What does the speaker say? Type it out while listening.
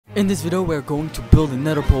In this video we're going to build a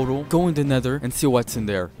nether portal, go in the nether and see what's in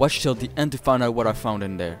there. Watch till the end to find out what I found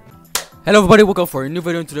in there. Hello everybody, welcome for a new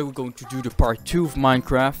video, and today we're going to do the part 2 of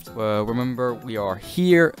Minecraft. Remember, we are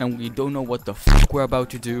here and we don't know what the fuck we're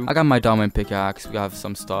about to do. I got my diamond pickaxe, we have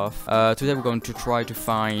some stuff. Today we're going to try to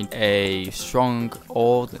find a today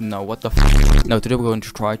we're going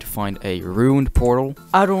to try to find a ruined portal.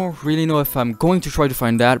 I don't really know if I'm going to try to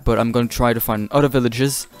find that, but I'm going to try to find other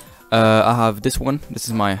villages. I have this one. This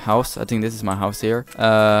is my house. I think this is my house here.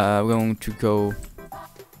 We're going to go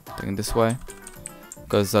this way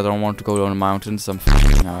because I don't want to go down the mountains. I'm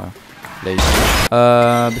lazy.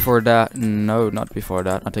 Before that, no, not before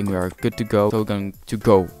that. I think we are good to go. So we're going to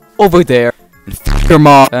go over there and f your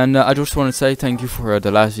mom. And I just want to say thank you for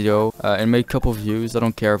the last video. It made a couple of views. I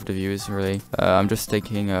don't care if the views really. I'm just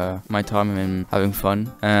taking my time and having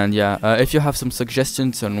fun. And yeah, if you have some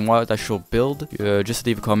suggestions on what I should build, just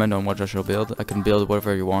leave a comment on what I should build. I can build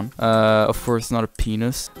whatever you want. Of course, not a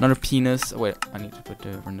penis. Not a penis. Wait, I need to put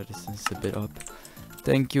the render distance a bit up.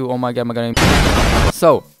 Thank you. Oh my god, my god.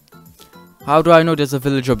 So, how do I know there's a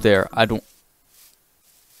village up there? I don't.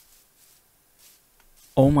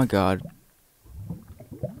 Oh my god.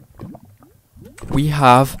 We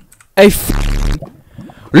have a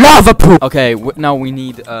lava pool. Okay, now we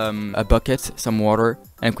need a bucket, some water,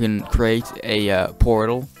 and we can create a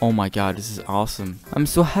portal. Oh my god, this is awesome. I'm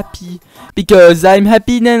so happy because I'm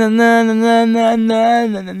happy. I'm gonna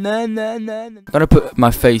put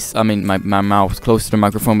my face, my mouth close to the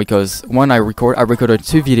microphone because when I recorded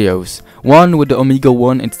 2 videos. One with the Omega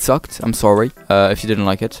 1, it sucked. I'm sorry if you didn't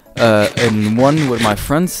like it. And one with my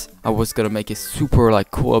friends. I was gonna make a super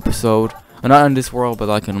cool episode. Not in this world, but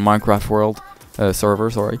like in a Minecraft world server,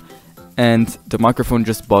 sorry. And the microphone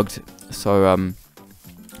just bugged, so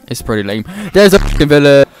it's pretty lame. There's a fucking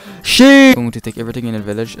village. Shit! I'm going to take everything in the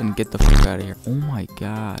village and get the fuck out of here. Oh my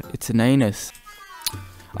god, it's an anus.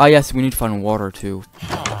 Ah yes, we need to find water too.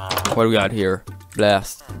 What do we got here?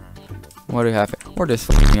 Blast. What do we have? Or this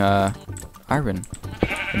fucking iron.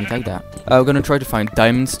 Let me take that. We're gonna try to find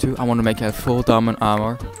diamonds too. I want to make a full diamond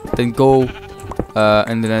armor. Then go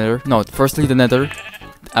in the nether. No, firstly the nether.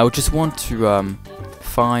 I would just want to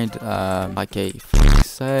find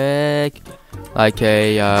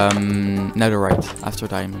netherite after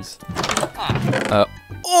diamonds.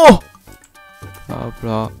 Oh!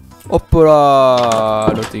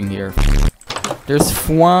 Opera! Nothing here. There's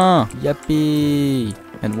foin! Yuppie!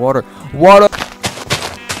 And water. Water!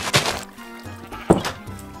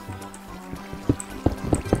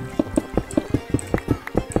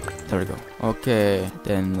 There we go. Okay,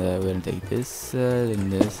 then we're gonna take this, then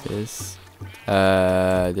this.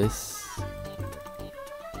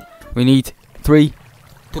 We need 3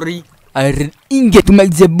 iron ingot to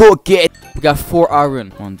make the bucket. We got 4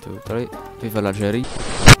 iron. 1, 2, 3. Viva la Jerry.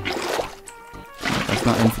 That's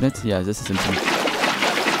not infinite. Yeah, this is infinite.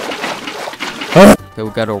 Okay, we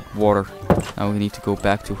got our water. Now we need to go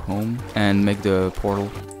back to home and make the portal.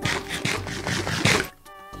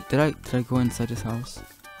 Did I go inside this house?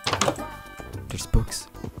 There's books.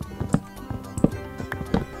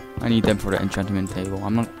 I need them for the enchantment table.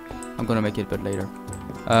 I'm gonna make it a bit later.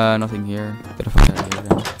 Nothing here. Get the fuck out of here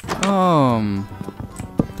then.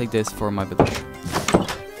 Take this for my village.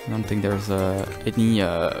 I don't think there's any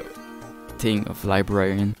thing of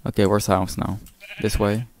librarian. Okay, where's the house now? This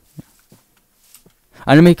way.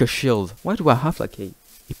 I'm gonna make a shield. Why do I have a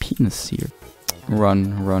penis here?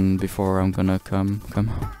 Run before I'm gonna come.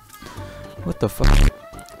 What the fuck?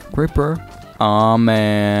 Creeper. Aw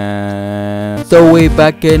man. So we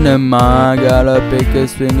back in the mine. Gotta pick a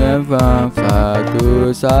swing and run. Side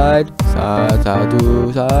to side. Side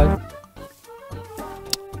to side.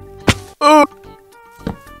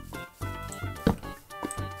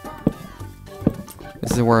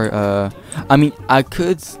 This is where I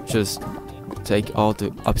could just take all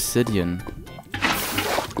the obsidian.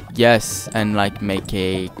 Yes, and make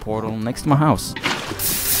a portal next to my house.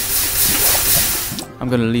 I'm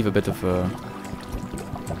gonna leave a bit of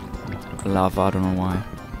lava, I don't know why.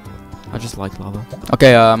 I just like lava.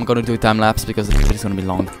 Okay, I'm gonna do a time lapse because it's gonna be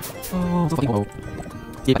long. Oh.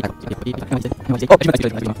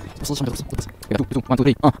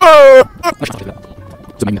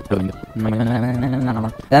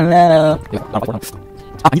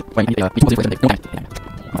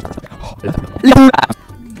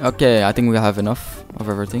 Okay, I think we have enough of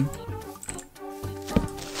everything.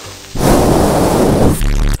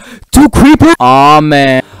 2 creepers! Aw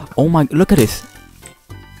man. Oh my, look at this.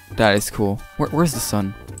 That is cool. Where's the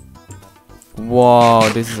sun? Whoa,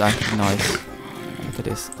 this is actually nice. Look at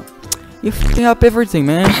this. You're f***ing up everything,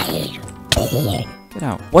 man. Get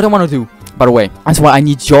out. What I want to do, By the way, that's why I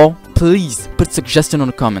need y'all. Please put suggestion on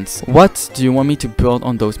the comments. What do you want me to build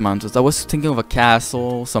on those mountains? I was thinking of a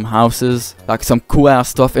castle, some houses, like some cool ass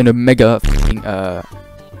stuff in a mega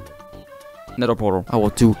nether portal. I will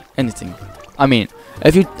do anything. I mean,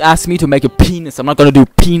 if you ask me to make a penis, I'm not gonna do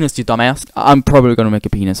penis, you dumbass. I'm probably gonna make a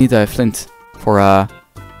penis. Need a flint for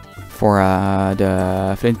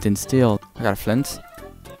the flint and steel. I got a flint.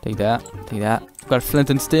 Take that. Take that. Got a flint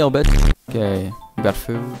and steel, bitch. Okay, we got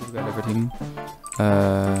food. We got everything. We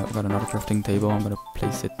got another crafting table. I'm gonna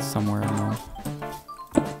place it somewhere. I don't know.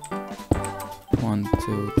 1,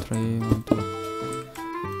 2, 3. 1, 2.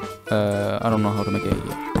 I don't know how to make a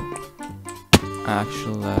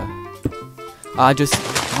actual. Why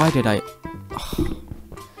did I?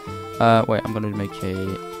 Wait. I'm gonna make a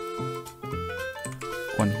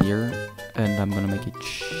one here, and I'm gonna make it.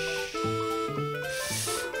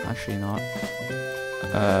 Actually, not.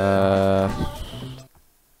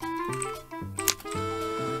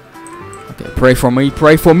 Okay, pray for me,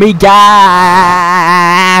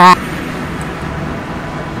 guys!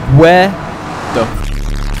 Where the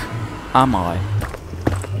am I?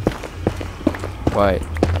 Wait.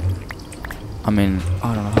 I mean,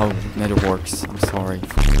 I don't know how Nether works. I'm sorry.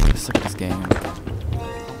 I suck at this game.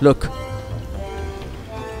 Look.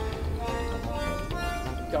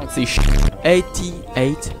 Can't see shit.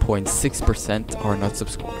 88.6% are not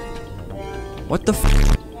subscribed. What the f?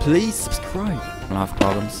 Please subscribe. I don't have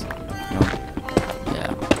problems. No.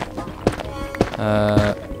 Yeah.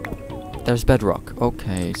 There's bedrock.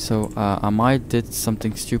 Okay, so I might did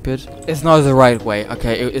something stupid. It's not the right way.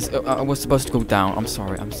 Okay, I was supposed to go down. I'm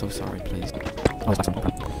sorry. I'm so sorry. Please. I was trying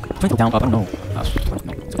to go down. Up. No.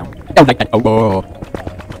 Down. Oh.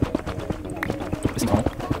 This is normal.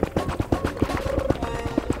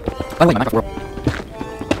 I like Minecraft world.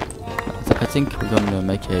 I think we're gonna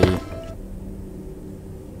make a.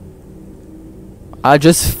 I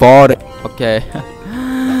just fought it. Okay.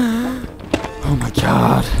 Oh my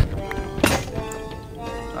god.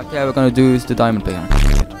 Okay, we're gonna do is the diamond pickaxe.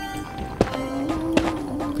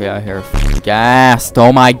 Okay, I hear gas.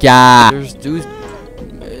 Oh my god. There's dudes.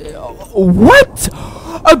 What?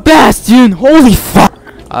 A bastion! Holy fuck!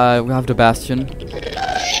 We have the bastion.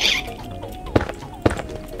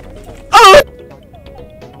 Oh!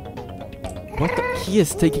 What the? He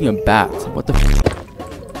is taking a bath. What the?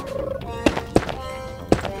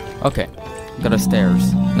 Okay, got a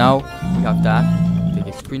stairs. Now we have that. Take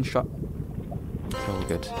a screenshot. So we're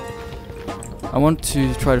good. I want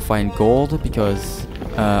to try to find gold because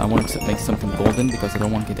I want to make something golden because I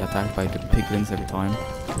don't want to get attacked by the piglins every time.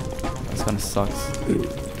 This kind of sucks to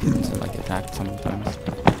like attack sometimes.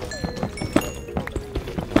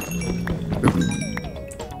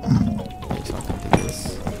 Okay, so I can take this.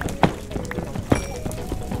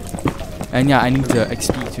 And yeah, I need the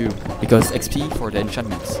XP too because XP for the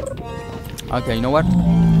enchantments. Okay, you know what?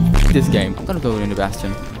 This game. I'm gonna go in the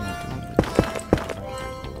bastion.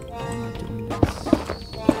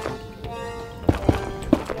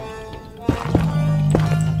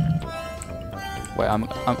 Wait, I'm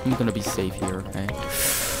gonna be safe here, okay?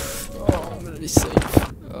 Oh, I'm gonna be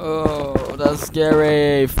safe. Oh, that's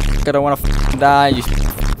scary. F I don't wanna die. You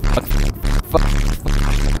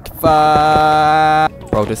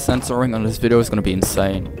Bro, the censoring on this video is gonna be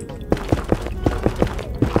insane.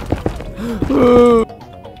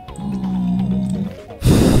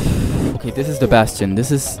 Okay, this is the bastion.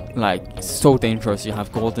 This is like so dangerous. You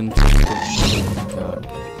have golden. Oh my god.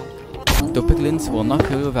 The piglins will not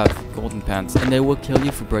kill you without golden pants, and they will kill you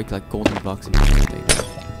if you break like golden blocks in the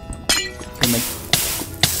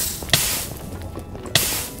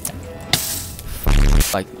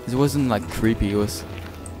like it wasn't like creepy. It was,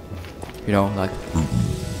 you know, like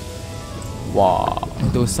wow.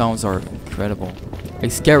 Those sounds are incredible.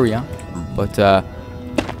 Like scary, huh? But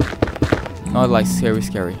not like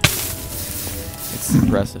scary. It's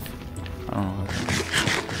impressive. I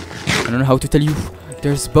don't know how to tell you.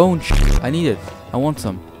 There's bone. I need it. I want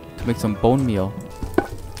some to make some bone meal.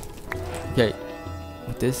 Okay,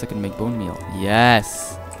 with this I can make bone meal.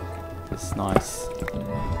 Yes, it's nice.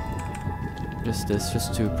 Just this,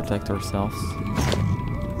 just to protect ourselves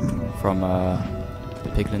from the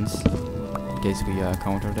piglins in case we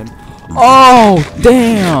counter them. Oh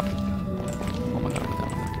damn! Oh my god!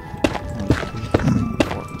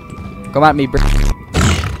 Come at me, bro.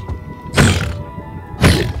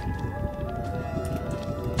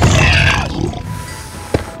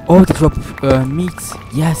 Oh, to drop meat.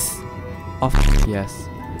 Yes. Off. Yes.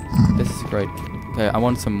 This is great. Okay, I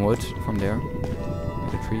want some wood from there.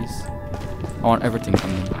 The trees. I want everything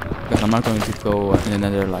from them. Because I'm not going to go in the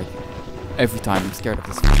nether like every time. I'm scared of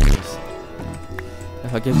this place.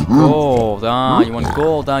 If I give you gold, you want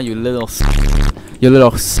gold, you little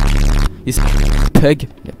pig.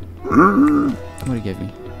 Yep. What do you give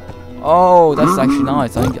me? Oh, that's actually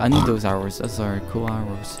nice. I need those arrows. Those are cool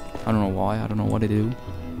arrows. I don't know why. I don't know what to do.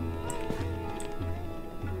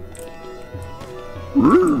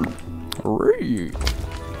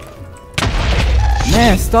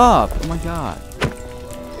 Man, stop! Oh my god.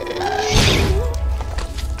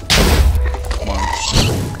 Come on.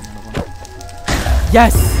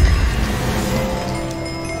 Yes!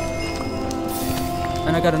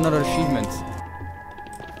 And I got another achievement.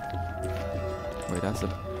 Wait, that's a...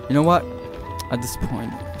 You know what? At this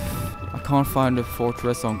point, I can't find a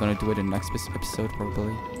fortress, so I'm gonna do it in the next episode,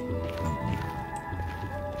 probably.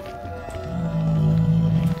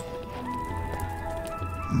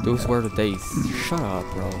 Those were the days. Shut up,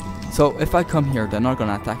 bro. So if I come here, they're not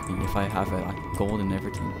gonna attack me if I have like gold and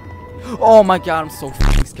everything. Oh my god, I'm so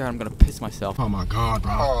fucking scared. I'm gonna piss myself. Oh my god,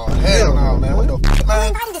 bro. Oh hell no, man. What the f,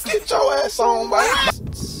 man? Get your ass on,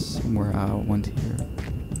 man. Somewhere I went here.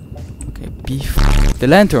 Okay, beef. The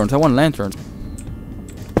lanterns. I want lanterns.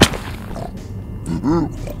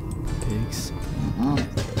 Pigs.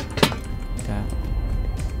 That.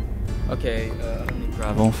 Okay, I need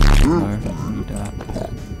gravel. No, I need that.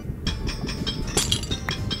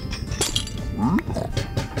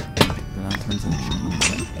 The lanterns and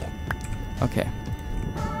okay.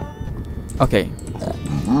 Okay.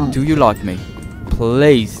 Do you like me?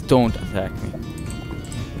 Please don't attack me.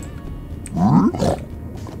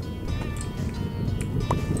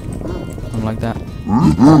 Something like that.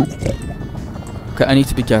 Okay, I need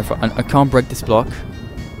to be careful. I can't break this block.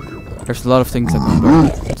 There's a lot of things I can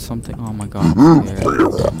break. Something. Oh my god. Okay.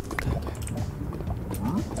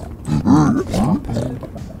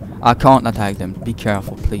 I can't attack them. Be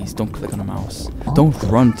careful, please. Don't click on the mouse. Don't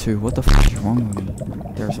run too. What the f is wrong with me?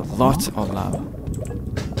 There's a lot of lava.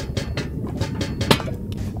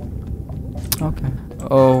 Okay.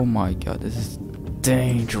 Oh my god, this is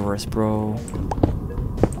dangerous, bro.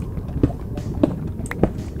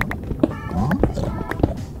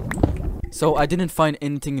 So I didn't find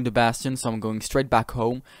anything in the bastion, so I'm going straight back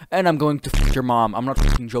home, and I'm going to f your mom. I'm not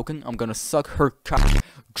fucking joking. I'm gonna suck her cock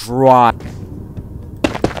dry.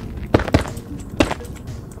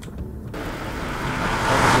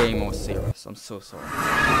 Game was serious. I'm so sorry.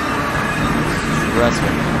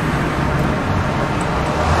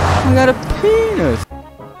 I got a penis.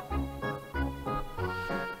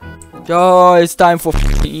 Oh, it's time for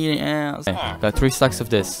eating ass. Okay, got 3 stacks of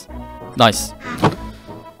this. Nice.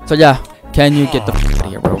 So yeah, can you get the out of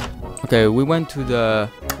here, bro? Okay, we went to the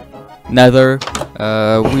Nether.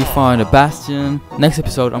 We found a bastion. Next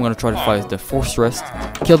episode, I'm gonna try to fight the fortress,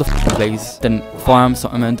 kill the place, then farm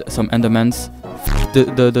some endermans.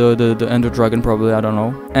 The ender dragon, probably, I don't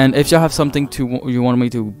know. And if you have something you want me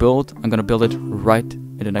to build, I'm gonna build it right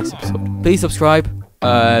in the next episode. Please subscribe.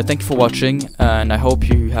 Thank you for watching, and I hope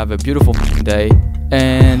you have a beautiful day.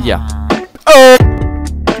 And yeah. Oh!